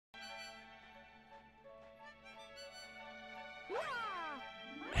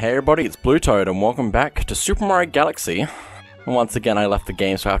Hey everybody, it's BlueToad and welcome back to Super Mario Galaxy. And once again I left the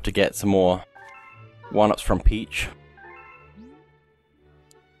game, so I have to get some more 1-ups from Peach.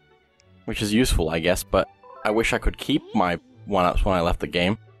 Which is useful, I guess, but I wish I could keep my 1-ups when I left the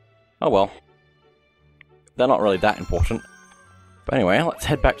game. Oh well. They're not really that important. But anyway, let's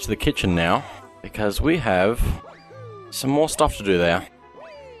head back to the kitchen now, because we have some more stuff to do there.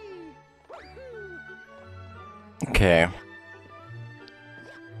 Okay.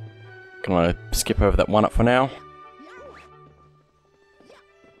 Gonna skip over that 1-up for now.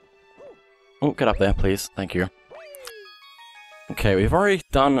 Oh, get up there, please. Thank you. Okay, we've already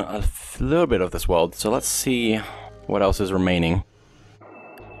done a little bit of this world, so let's see what else is remaining.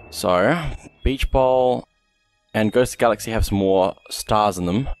 So, Beach Bowl and Gusty Galaxy have some more stars in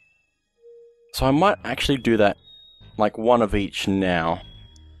them. So I might actually do that, like one of each now,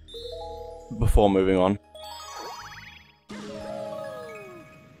 before moving on.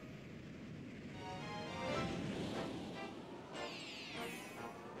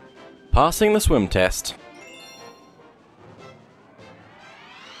 Passing the swim test.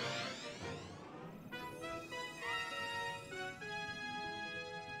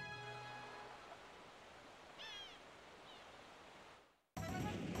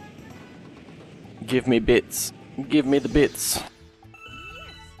 Give me bits. Give me the bits.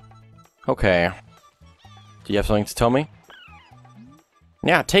 Okay. Do you have something to tell me?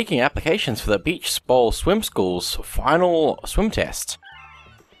 Now, taking applications for the Beach Bowl Swim School's final swim test.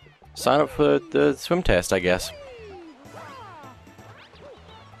 Sign up for the swim test, I guess.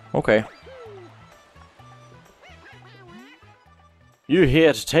 Okay. You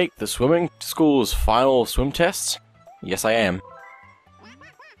here to take the swimming school's final swim test? Yes, I am.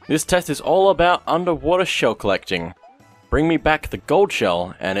 This test is all about underwater shell collecting. Bring me back the gold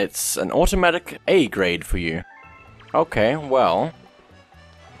shell, and it's an automatic A grade for you. Okay, well,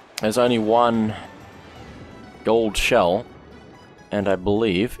 there's only one gold shell. And I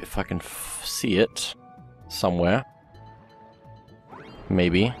believe, if I can see it somewhere,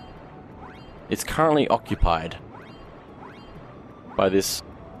 maybe, it's currently occupied by this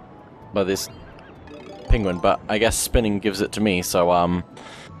penguin, but I guess spinning gives it to me, so,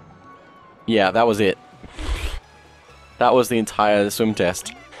 yeah, that was it. That was the entire swim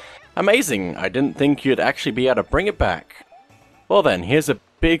test. Amazing! I didn't think you'd actually be able to bring it back. Well then, here's a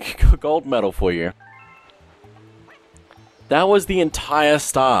big gold medal for you. That was the entire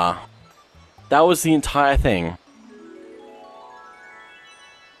star. That was the entire thing.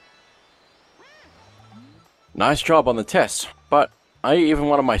 Nice job on the test, but are you even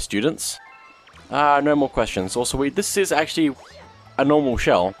one of my students? No more questions. Also, this is actually a normal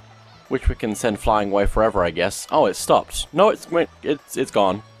shell, which we can send flying away forever, I guess. Oh, it stopped. No, it's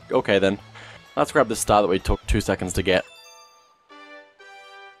gone. Okay then. Let's grab the star that we took 2 seconds to get.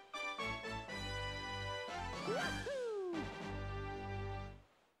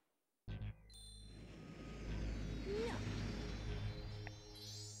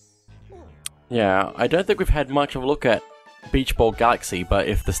 Yeah, I don't think we've had much of a look at Beach Bowl Galaxy, but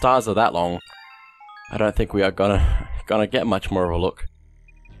if the stars are that long, I don't think we are gonna get much more of a look.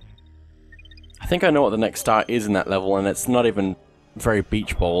 I think I know what the next star is in that level, and it's not even very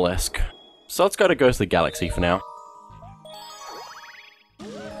Beach Bowl-esque. So let's go to Gusty Galaxy for now.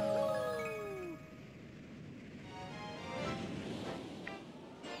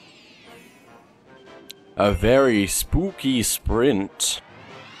 A very spooky sprint.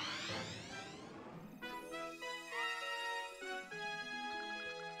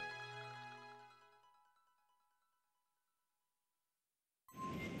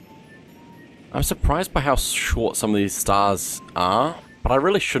 I'm surprised by how short some of these stars are, but I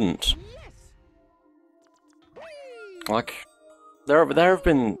really shouldn't. Like, there have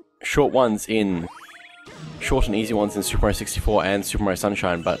been short and easy ones in Super Mario 64 and Super Mario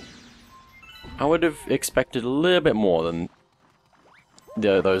Sunshine, but I would have expected a little bit more than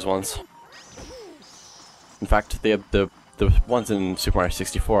those ones. In fact, the ones in Super Mario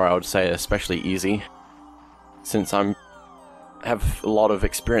 64 I would say are especially easy, since I have a lot of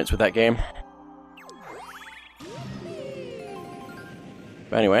experience with that game.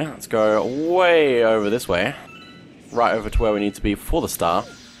 But anyway, let's go way over this way. Right over to where we need to be for the star.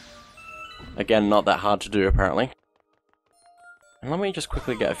 Again, not that hard to do, apparently. And let me just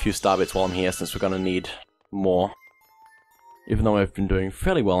quickly get a few star bits while I'm here, since we're going to need more. Even though I've been doing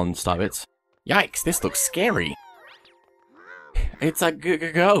fairly well on star bits. Yikes, this looks scary! It's a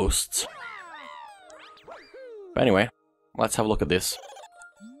ghost! But anyway, let's have a look at this.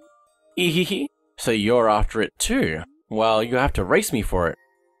 Ehehe, so you're after it too? Well, you have to race me for it.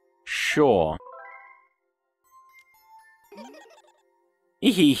 Sure.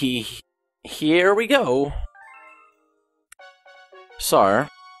 Here we go. So,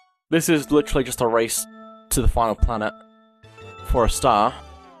 this is literally just a race to the final planet for a star.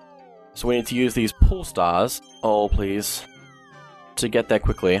 So we need to use these pull stars, oh please, to get there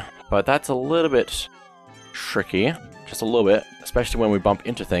quickly. But that's a little bit tricky, just a little bit, especially when we bump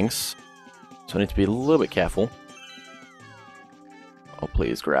into things. So I need to be a little bit careful. Oh,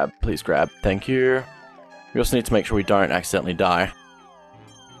 please grab, thank you. We also need to make sure we don't accidentally die.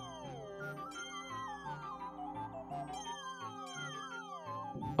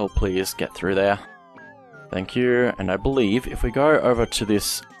 Oh, please, get through there. Thank you, and I believe if we go over to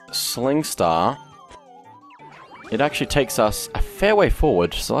this sling star, it actually takes us a fair way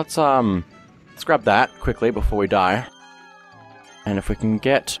forward, so let's grab that quickly before we die. And if we can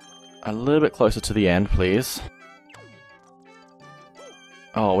get a little bit closer to the end, please.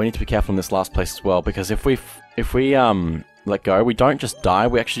 Oh, we need to be careful in this last place as well, because if we let go, we don't just die,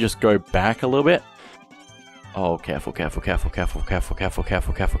 we actually just go back a little bit. Oh, careful.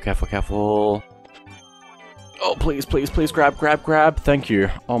 Oh, please, grab. Thank you.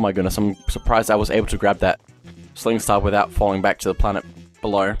 Oh my goodness, I'm surprised I was able to grab that sling star without falling back to the planet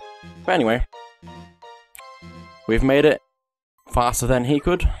below. But anyway, we've made it faster than he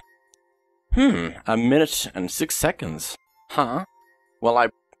could. 1 minute and 6 seconds. Huh? Well, I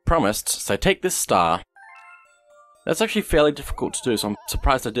promised, so take this star. That's actually fairly difficult to do, so I'm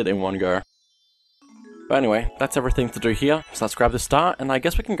surprised I did it in one go. But anyway, that's everything to do here, so let's grab this star, and I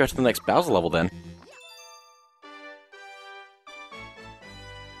guess we can go to the next Bowser level then.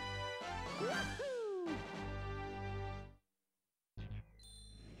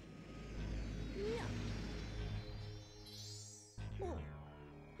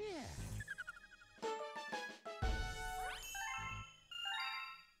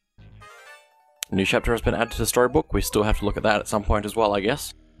 A new chapter has been added to the storybook. We still have to look at that at some point as well, I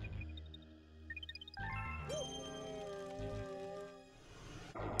guess.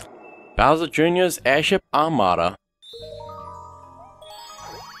 Bowser Jr.'s Airship Armada.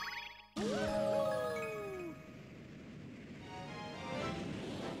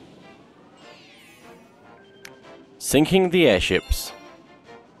 Sinking the airships.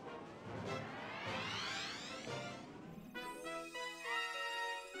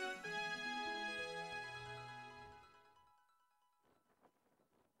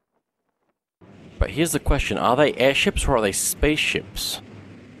 But here's the question, are they airships or are they spaceships?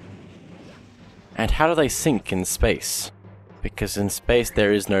 And how do they sink in space? Because in space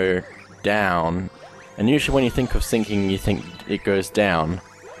there is no down. And usually when you think of sinking, you think it goes down.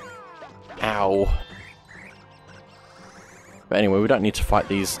 Ow. But anyway, we don't need to fight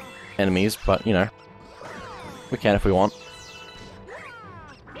these enemies, but you know, we can if we want.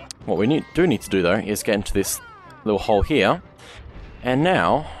 What we do need to do though is get into this little hole here. And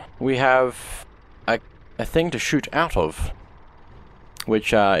now we have a thing to shoot out of,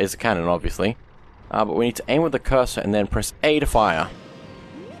 which is a cannon, obviously. But we need to aim with the cursor and then press A to fire.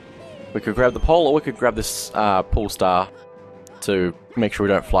 We could grab the pole, or we could grab this pull star to make sure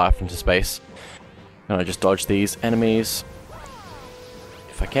we don't fly off into space. I'm gonna just dodge these enemies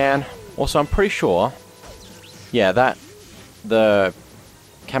if I can. Also, I'm pretty sure, yeah, that the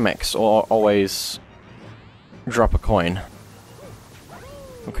Kamex always drop a coin.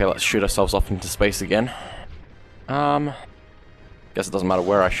 Okay, let's shoot ourselves off into space again. Guess it doesn't matter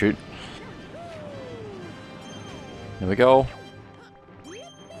where I shoot. There we go.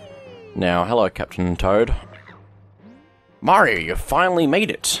 Now, hello, Captain Toad. Mario, you finally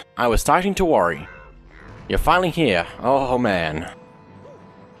made it. I was starting to worry. You're finally here. Oh, man.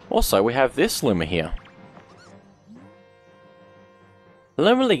 Also, we have this Luma here.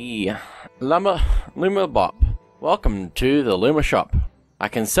 Luma Bop. Welcome to the Luma shop. I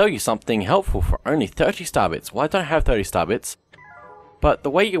can sell you something helpful for only 30 star bits. Well, I don't have 30 star bits, but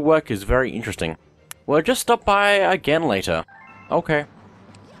the way you work is very interesting. Well, just stop by again later. Okay.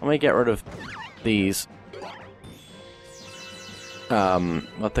 Let me get rid of these.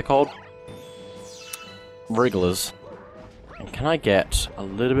 What they're called? Wrigglers. And can I get a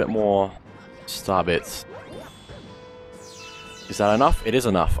little bit more star bits? Is that enough? It is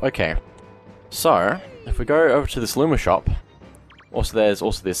enough. Okay. So, if we go over to this Luma shop, also there's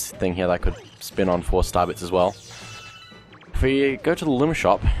also this thing here that I could spin on for star bits as well. If we go to the Luma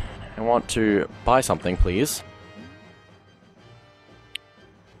shop and want to buy something, please.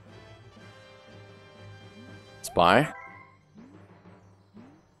 Let's buy.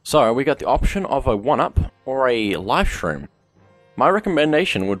 So, we got the option of a 1-up or a life shroom. My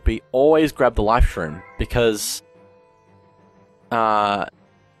recommendation would be always grab the life shroom, because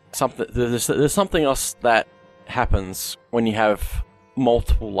there's something else that happens when you have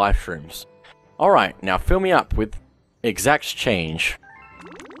multiple life shrooms. Alright, now fill me up with exact change.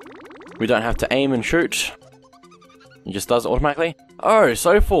 We don't have to aim and shoot. It just does it automatically. Oh,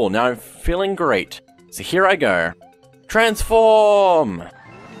 so full. Now I'm feeling great. So here I go. Transform!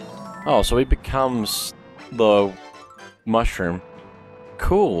 Oh, so he becomes the mushroom.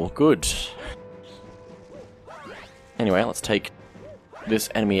 Cool, good. Anyway, let's take this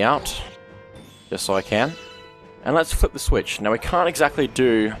enemy out. Just so I can. And let's flip the switch. Now we can't exactly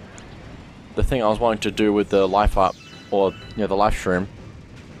do the thing I was wanting to do with the life up, or, you know, the life shroom.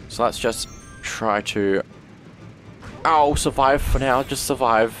 So let's just try to... Ow, survive for now, just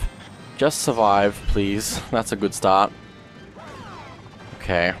survive. Just survive, please. That's a good start.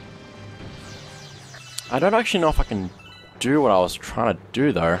 Okay. I don't actually know if I can do what I was trying to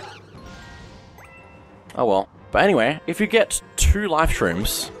do, though. Oh well. But anyway, if you get 2 life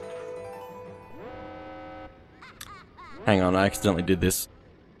shrooms... Hang on, I accidentally did this.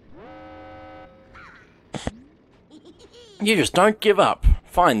 You just don't give up.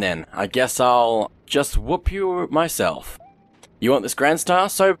 Fine then, I guess I'll just whoop you myself. You want this Grand Star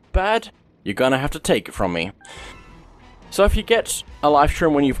so bad? You're gonna have to take it from me. So if you get a life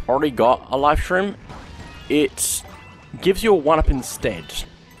shroom when you've already got a life shroom, it gives you a 1-up instead,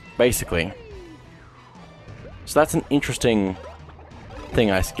 basically. So that's an interesting thing,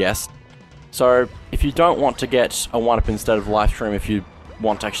 I guess. So if you don't want to get a 1-up instead of life shroom, if you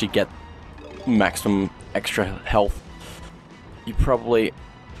want to actually get maximum extra health, you probably...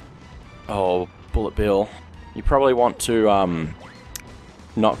 Oh, Bullet Bill. You probably want to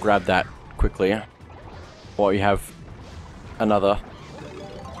not grab that quickly, or you have another...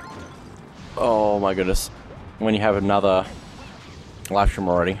 Oh my goodness. When you have another life shroom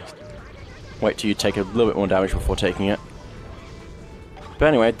already. Wait till you take a little bit more damage before taking it. But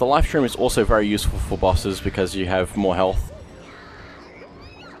anyway, the life shroom is also very useful for bosses because you have more health.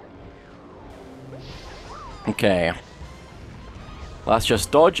 Okay. Let's just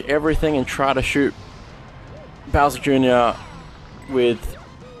dodge everything and try to shoot Bowser Jr. with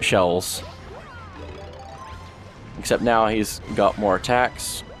shells. Except now he's got more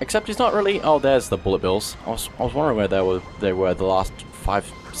attacks. Except he's not really... Oh, there's the bullet bills. I was wondering where they were the last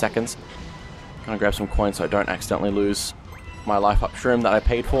 5 seconds. Gonna grab some coins so I don't accidentally lose my life up shroom that I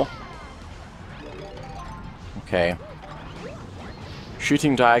paid for. Okay.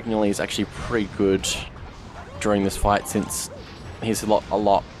 Shooting diagonally is actually pretty good during this fight since he's a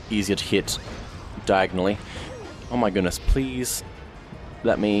lot easier to hit diagonally. Oh my goodness, please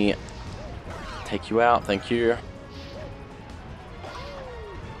let me take you out, thank you.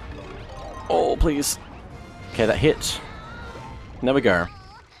 Oh, please. Okay, that hit. There we go.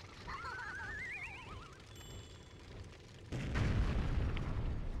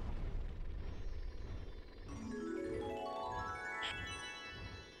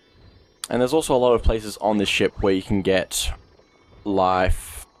 And there's also a lot of places on this ship where you can get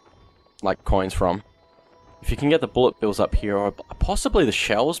life, like coins from. If you can get the bullet bills up here, or possibly the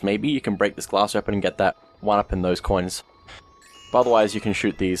shells, maybe you can break this glass open and get that 1-up in those coins. But otherwise you can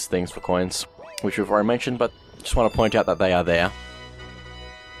shoot these things for coins, which we've already mentioned, but just want to point out that they are there.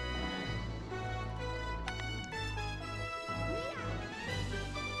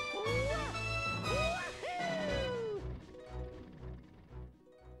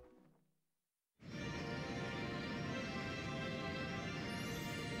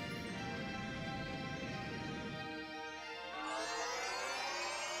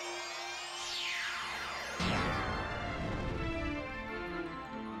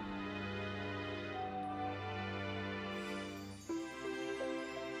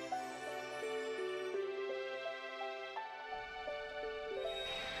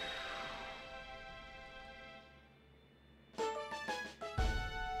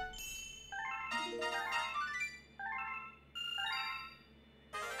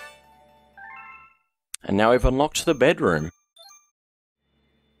 And now we've unlocked the bedroom.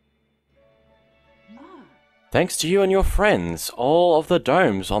 Thanks to you and your friends, all of the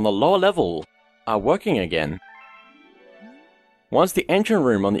domes on the lower level are working again. Once the engine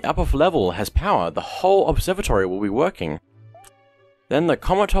room on the upper level has power, the whole observatory will be working. Then the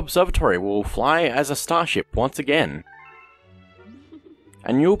Comet Observatory will fly as a starship once again.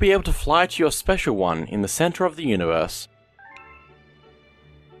 And you'll be able to fly to your special one in the center of the universe.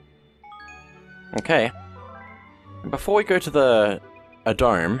 Okay. Before we go to a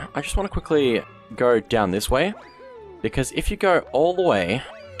dome, I just want to quickly go down this way. Because if you go all the way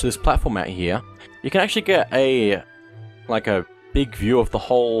to this platform out here, you can actually get a big view of the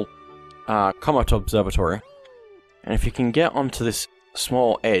whole Comet Observatory. And if you can get onto this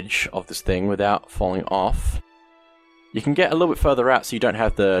small edge of this thing without falling off, You can get a little bit further out so you don't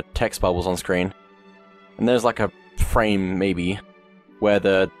have the text bubbles on screen. And there's like a frame, maybe, where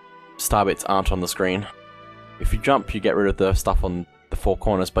the star bits aren't on the screen. If you jump, you get rid of the stuff on the four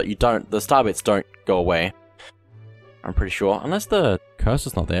corners, but you don't. The star bits don't go away. I'm pretty sure. Unless the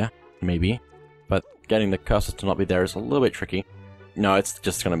cursor's not there, maybe. But getting the cursor to not be there is a little bit tricky. No, it's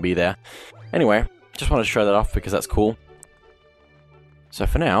just going to be there. Anyway, just wanted to show that off because that's cool. So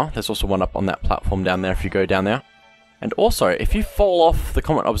for now, there's also one up on that platform down there if you go down there. And also, if you fall off the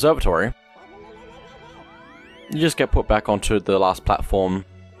Comet Observatory, you just get put back onto the last platform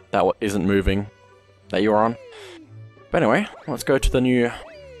that isn't moving, that you're on. But anyway, let's go to the new,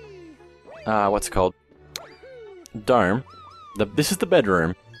 what's it called? Dome. This is the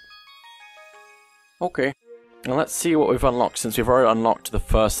bedroom. Okay. Now let's see what we've unlocked, since we've already unlocked the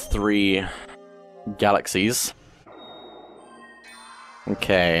first 3 galaxies.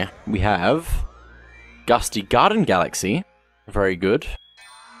 Okay, we have Gusty Garden Galaxy. Very good.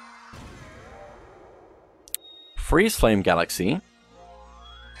 Freeze Flame Galaxy.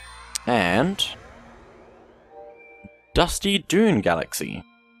 And Dusty Dune Galaxy.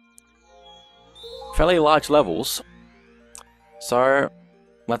 Fairly large levels. So,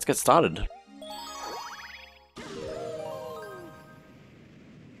 let's get started.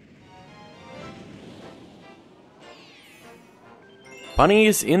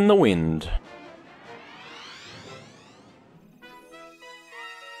 Bunnies in the Wind.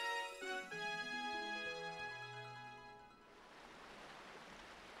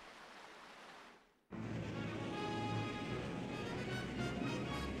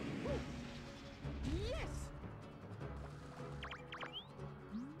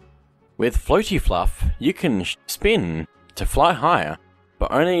 With Floaty Fluff, you can spin to fly higher,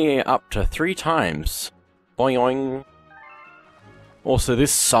 but only up to 3 times. Boing boing. Also,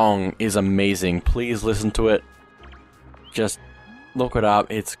 this song is amazing. Please listen to it. Just look it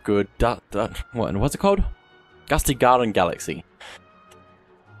up. It's good. What's it called? Gusty Garden Galaxy.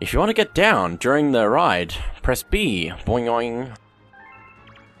 If you want to get down during the ride, press B. Boing boing.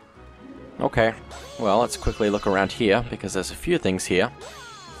 Okay. Well, let's quickly look around here because there's a few things here.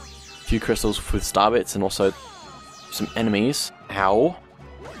 A few crystals with star bits and also some enemies. Ow.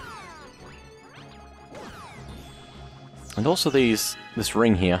 And also this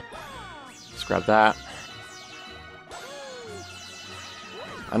ring here. Let's grab that.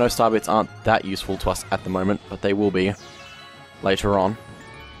 I know star bits aren't that useful to us at the moment, but they will be later on.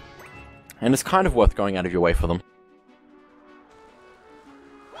 And it's kind of worth going out of your way for them.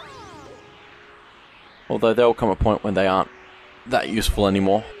 Although there will come a point when they aren't that useful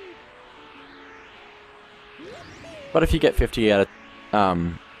anymore. But if you get 50 out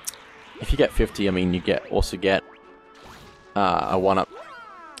of, if you get 50, I mean, you also get a 1-up.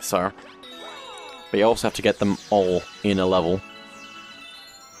 So, but you also have to get them all in a level.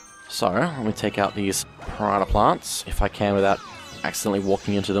 So, let me take out these piranha plants, if I can without accidentally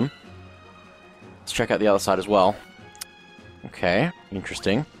walking into them. Let's check out the other side as well. Okay,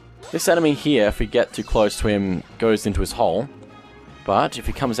 interesting. This enemy here, if we get too close to him, goes into his hole. But if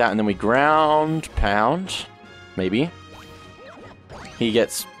he comes out and then we ground pound, maybe, he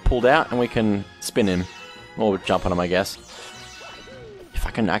gets pulled out and we can spin him. Or jump on him, I guess. If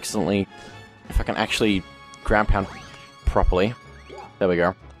I can actually ground pound properly. There we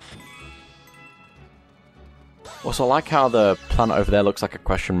go. Also, I like how the planet over there looks like a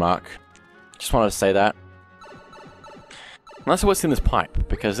question mark. Just wanted to say that. Unless what's in this pipe,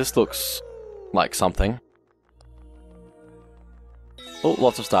 because this looks like something. Oh,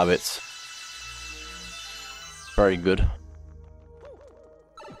 lots of star bits. Very good.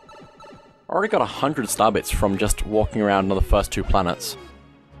 Already got 100 star bits from just walking around on the first 2 planets.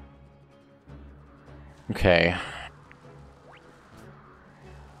 Okay.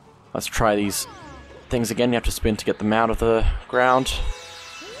 Let's try these things again. You have to spin to get them out of the ground.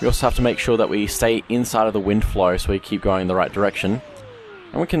 We also have to make sure that we stay inside of the wind flow so we keep going in the right direction.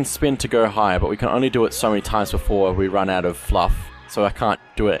 And we can spin to go higher, but we can only do it so many times before we run out of fluff. So I can't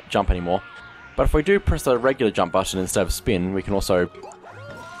do it jump anymore. But if we do press the regular jump button instead of spin, we can also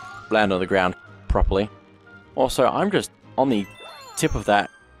land on the ground properly. Also, I'm just on the tip of that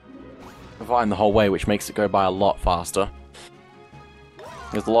vine the whole way, which makes it go by a lot faster.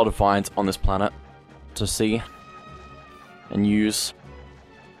 There's a lot of vines on this planet to see and use.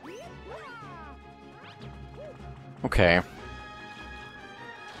 Okay.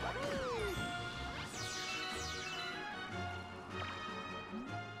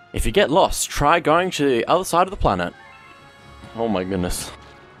 If you get lost, try going to the other side of the planet. Oh my goodness.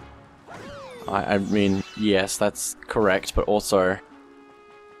 I mean, yes, that's correct, but also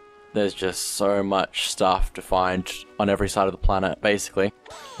there's just so much stuff to find on every side of the planet, basically.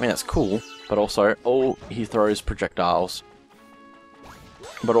 I mean, that's cool, but also, oh, he throws projectiles.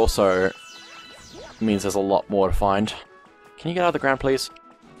 But also, means there's a lot more to find. Can you get out of the ground, please?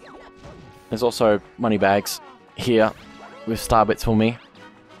 There's also money bags here with star bits for me.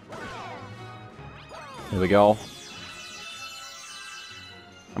 There we go.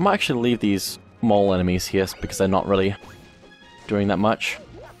 I might actually leave these mole enemies here because they're not really doing that much.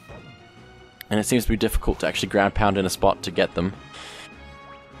 And it seems to be difficult to actually ground pound in a spot to get them.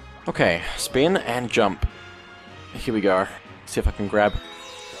 Okay, spin and jump. Here we go. See if I can grab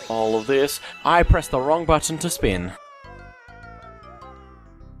all of this. I pressed the wrong button to spin.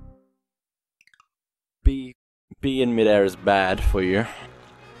 Be in midair is bad for you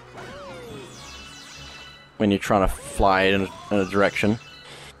when you're trying to fly in a direction.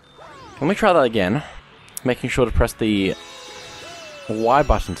 Let me try that again, making sure to press the Y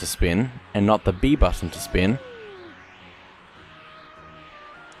button to spin and not the B button to spin.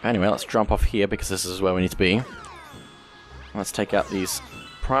 Anyway, let's jump off here because this is where we need to be. Let's take out these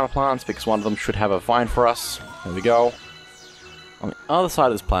piranha plants because one of them should have a vine for us. There we go. On the other side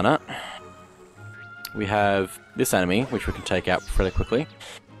of this planet, we have this enemy, which we can take out fairly quickly.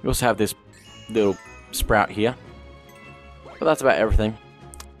 We also have this little sprout here. But that's about everything.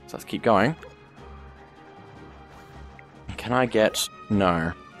 So let's keep going. Can I get...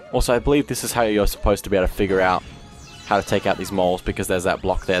 No. Also, I believe this is how you're supposed to be able to figure out how to take out these moles, because there's that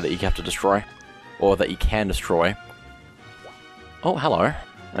block there that you have to destroy. Or that you can destroy. Oh, hello.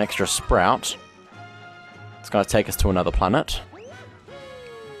 An extra sprout. It's going to take us to another planet.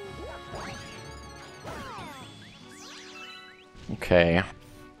 Okay.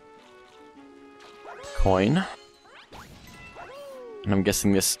 Coin. And I'm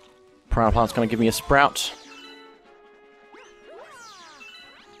guessing this piranha plant's going to give me a sprout.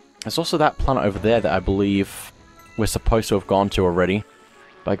 There's also that planet over there that I believe we're supposed to have gone to already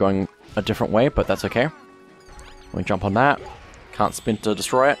by going a different way, but that's okay. We jump on that. Can't spin to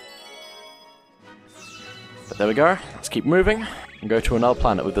destroy it. But there we go. Let's keep moving and go to another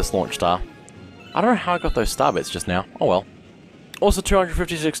planet with this launch star. I don't know how I got those star bits just now. Oh well. Also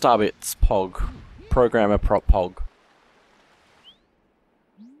 256 star bits. Pog. Programmer prop Pog.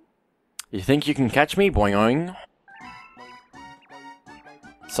 You think you can catch me? Boing.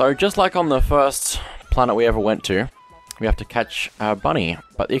 So just like on the first planet we ever went to, we have to catch a bunny,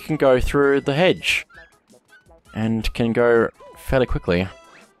 but it can go through the hedge and can go fairly quickly.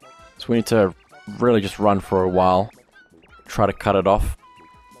 So we need to really just run for a while, try to cut it off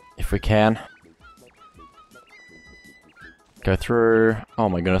if we can. Go through. Oh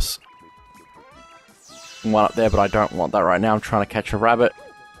my goodness. One up there, but I don't want that right now. I'm trying to catch a rabbit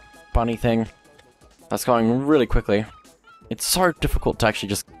bunny thing. That's going really quickly. It's so difficult to actually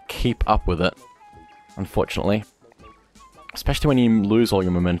just keep up with it, unfortunately. Especially when you lose all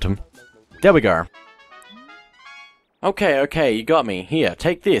your momentum. There we go. Okay, you got me. Here,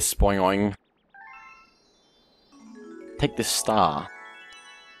 take this, boing. Take this star.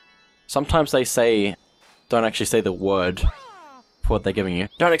 Sometimes they say, don't actually say the word for what they're giving you.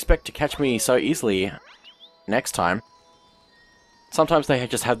 Don't expect to catch me so easily next time. Sometimes they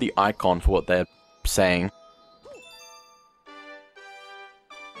just have the icon for what they're saying.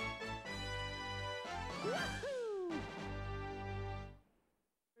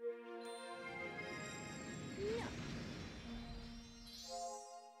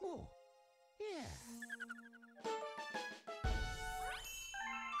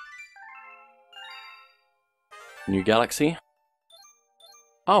 New galaxy?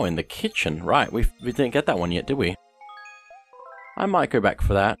 Oh, in the kitchen. Right, we didn't get that one yet, did we? I might go back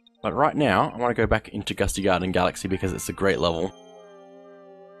for that, but right now, I want to go back into Gusty Garden Galaxy because it's a great level.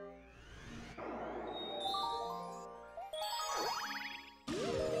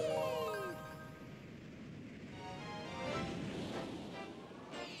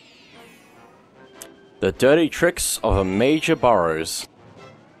 The dirty tricks of a Major Burrows.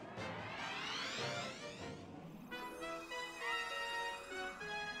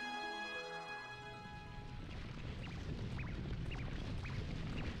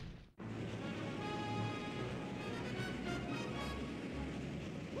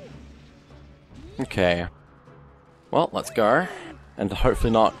 Okay. Well, let's go. And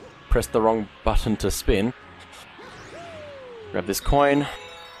hopefully not press the wrong button to spin. Grab this coin.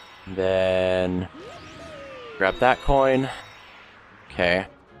 Then grab that coin. Okay.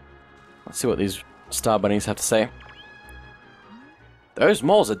 Let's see what these star bunnies have to say. Those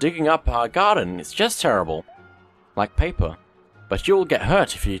moles are digging up our garden. It's just terrible. Like paper. But you'll get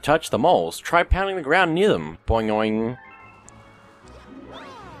hurt if you touch the moles. Try pounding the ground near them. Boing.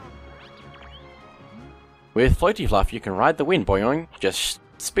 With Floaty Fluff, you can ride the wind, boing, just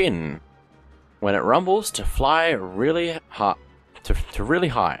spin. When it rumbles, to fly really high. To really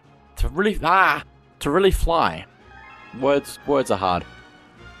high. To really fly. Words are hard.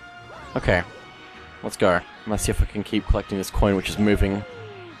 Okay, let's go. Let's see if I can keep collecting this coin, which is moving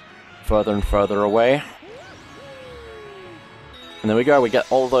further and further away. And there we go, we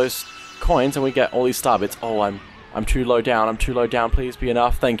get all those coins and we get all these star bits. Oh, I'm too low down, I'm too low down, please be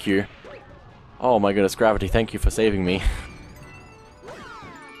enough, thank you. Oh my goodness, gravity, thank you for saving me.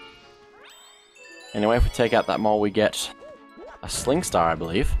 Anyway, if we take out that mole, we get a sling star, I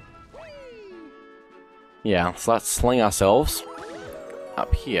believe. Yeah, so let's sling ourselves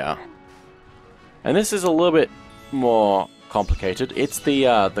up here. And this is a little bit more complicated. It's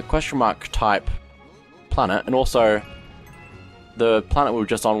the question mark type planet, and also the planet we were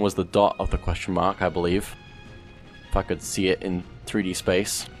just on was the dot of the question mark, I believe. If I could see it in 3D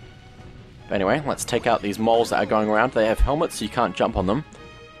space. But anyway, let's take out these moles that are going around. They have helmets, so you can't jump on them.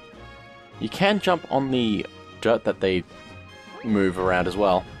 You can jump on the dirt that they move around as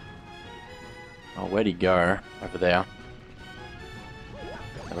well. Oh, where'd he go? Over there.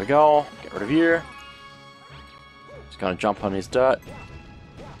 There we go. Get rid of you. Just gonna jump on his dirt,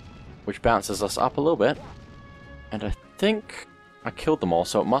 which bounces us up a little bit. And I think I killed them all,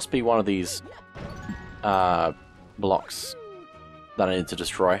 so it must be one of these blocks that I need to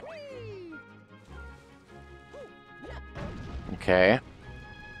destroy. Okay.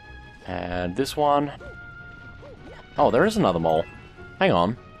 And this one. Oh, there is another mole. Hang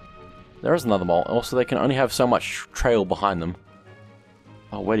on. There is another mole. Also, they can only have so much trail behind them.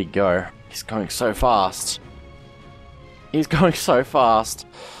 Oh, where'd he go? He's going so fast. He's going so fast.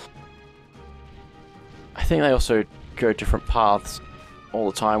 I think they also go different paths all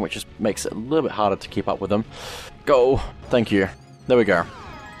the time, which just makes it a little bit harder to keep up with them. Go! Thank you. There we go.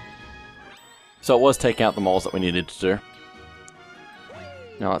 So it was taking out the moles that we needed to do.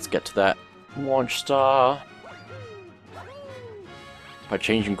 Now let's get to that launch star. By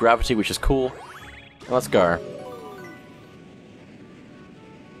changing gravity, which is cool. Let's go.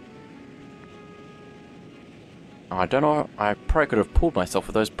 Oh, I don't know, I probably could have pulled myself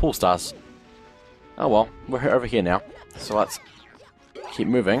with those pull stars. Oh well, we're over here now. So let's keep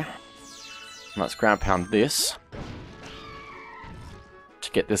moving. Let's ground pound this.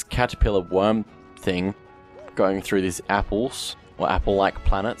 To get this caterpillar worm thing going through these apples, or apple-like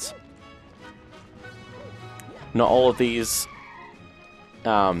planets. Not all of these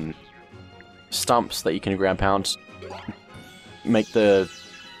stumps that you can ground pound make the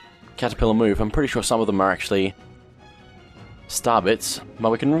caterpillar move. I'm pretty sure some of them are actually star bits, but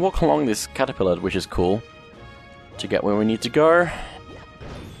we can walk along this caterpillar, which is cool, to get where we need to go. Okay,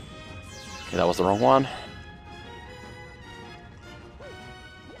 that was the wrong one.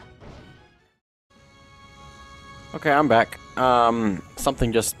 Okay, I'm back.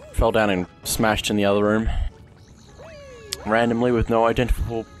 Something just fell down and smashed in the other room. Randomly, with no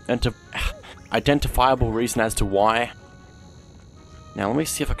identifiable reason as to why. Now, let me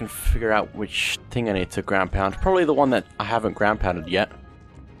see if I can figure out which thing I need to ground pound. Probably the one that I haven't ground pounded yet.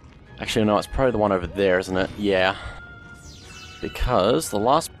 Actually, no, it's probably the one over there, isn't it? Yeah. Because the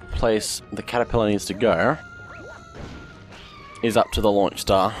last place the caterpillar needs to go is up to the launch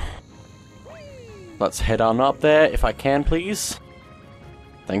star. Let's head on up there, if I can, please.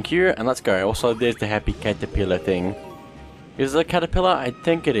 Thank you, and let's go. Also, there's the happy caterpillar thing. Is it a caterpillar? I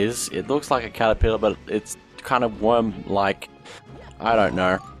think it is. It looks like a caterpillar, but it's kind of worm-like. I don't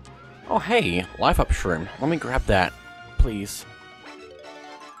know. Oh, hey, life up shroom. Let me grab that, please.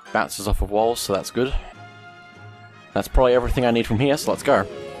 Bounces off of walls, so that's good. That's probably everything I need from here, so let's go.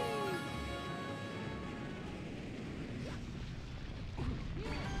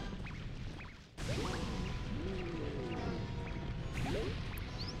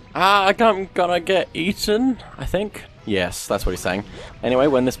 I'm gonna get eaten, I think. Yes, that's what he's saying. Anyway,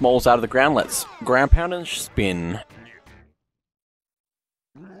 when this mole's out of the ground, let's ground pound and spin.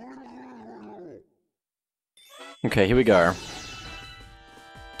 Okay, here we go.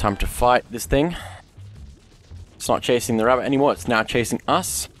 Time to fight this thing. It's not chasing the rabbit anymore, it's now chasing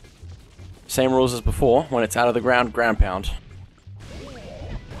us. Same rules as before, when it's out of the ground, ground pound.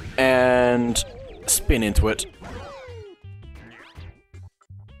 And spin into it.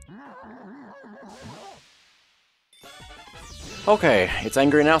 Okay, it's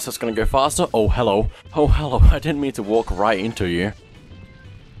angry now, so it's gonna go faster. Oh, hello. Oh, hello. I didn't mean to walk right into you.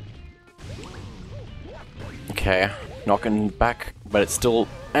 Okay, knocking back, but it's still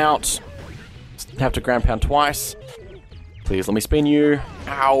out. Have to ground pound twice. Please let me spin you.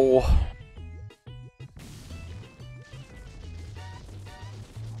 Ow.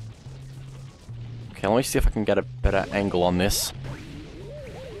 Okay, let me see if I can get a better angle on this.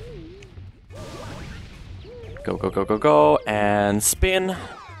 Go, go, go, go, go, and spin.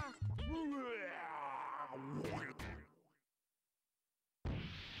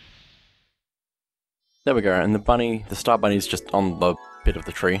 There we go, and the star bunny's just on the bit of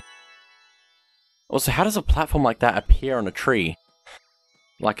the tree. Also, how does a platform like that appear on a tree?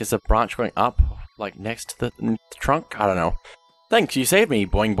 Like, is a branch going up, like, next to the trunk? I don't know. Thanks, you saved me!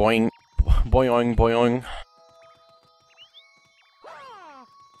 Boing, boing. Boing, boing.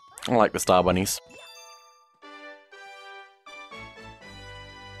 I like the star bunnies.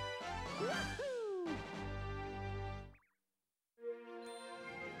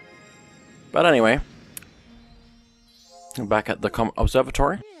 But anyway, back at the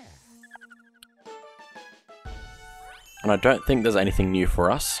observatory. And I don't think there's anything new for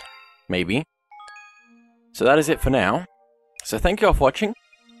us. Maybe. So that is it for now. So thank you all for watching,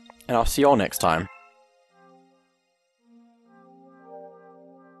 and I'll see you all next time.